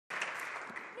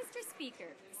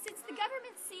Speaker, since the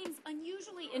government seems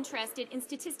unusually interested in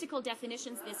statistical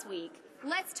definitions this week,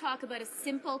 let's talk about a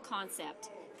simple concept: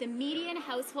 the median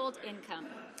household income.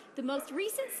 The most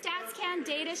recent StatsCan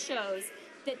data shows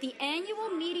that the annual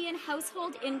median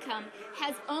household income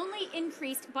has only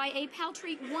increased by a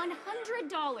paltry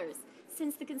 $100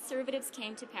 since the Conservatives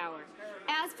came to power.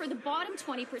 As for the bottom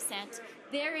 20%,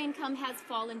 their income has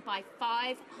fallen by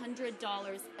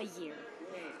 $500 a year.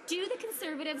 Do the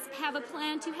Conservatives have a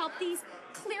plan to help these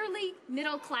clearly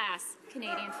middle-class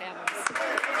Canadian families?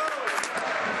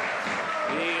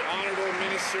 The Honourable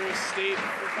Minister of State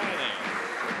for Finance.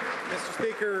 Mr.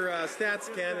 Speaker,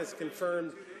 StatsCan has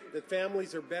confirmed that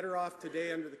families are better off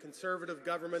today under the Conservative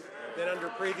government than under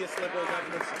previous Liberal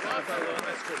governments.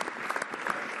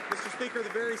 Mr. Speaker, the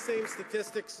very same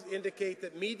statistics indicate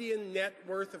that median net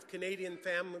worth of Canadian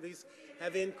families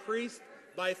have increased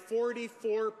by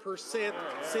 44%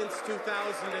 since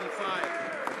 2005.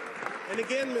 And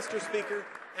again, Mr. Speaker,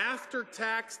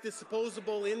 after-tax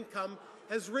disposable income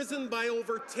has risen by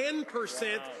over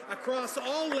 10% across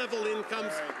all level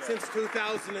incomes since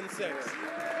 2006.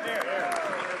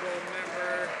 Honourable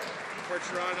Member for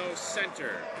Toronto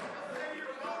Centre.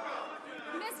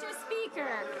 Mr.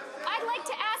 Speaker, I'd like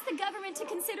to ask the government to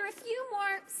consider a few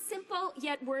more simple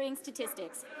yet worrying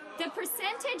statistics. The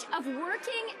percentage of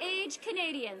working-age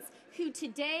Canadians who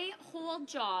today hold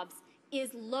jobs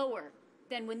is lower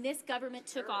than when this government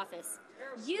took office.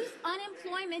 Youth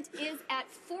unemployment is at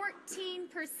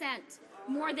 14%,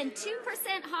 more than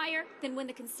 2% higher than when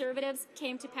the Conservatives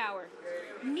came to power.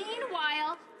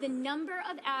 Meanwhile, the number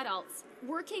of adults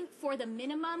working for the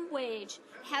minimum wage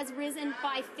has risen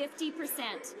by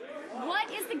 50%. What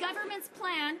is the government's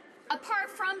plan, apart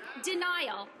from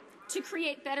denial, to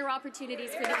create better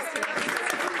opportunities for these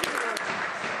Canadians?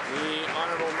 The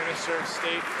Honourable Minister of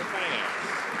State for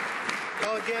Finance.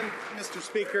 Well, again, Mr.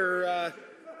 Speaker,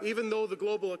 even though the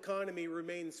global economy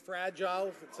remains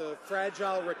fragile, it's a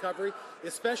fragile recovery,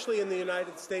 especially in the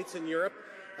United States and Europe,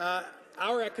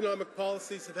 our economic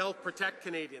policies have helped protect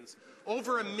Canadians.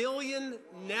 Over 1 million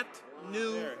net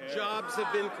new jobs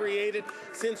have been created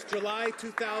since July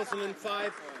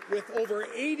 2005, with over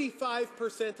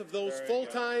 85% of those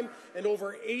full-time and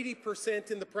over 80%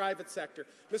 in the private sector.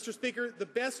 Mr. Speaker, the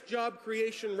best job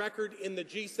creation record in the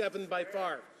G7 by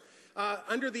far.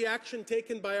 Under the action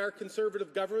taken by our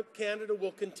Conservative government, Canada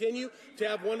will continue to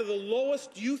have one of the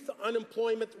lowest youth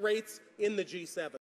unemployment rates in the G7.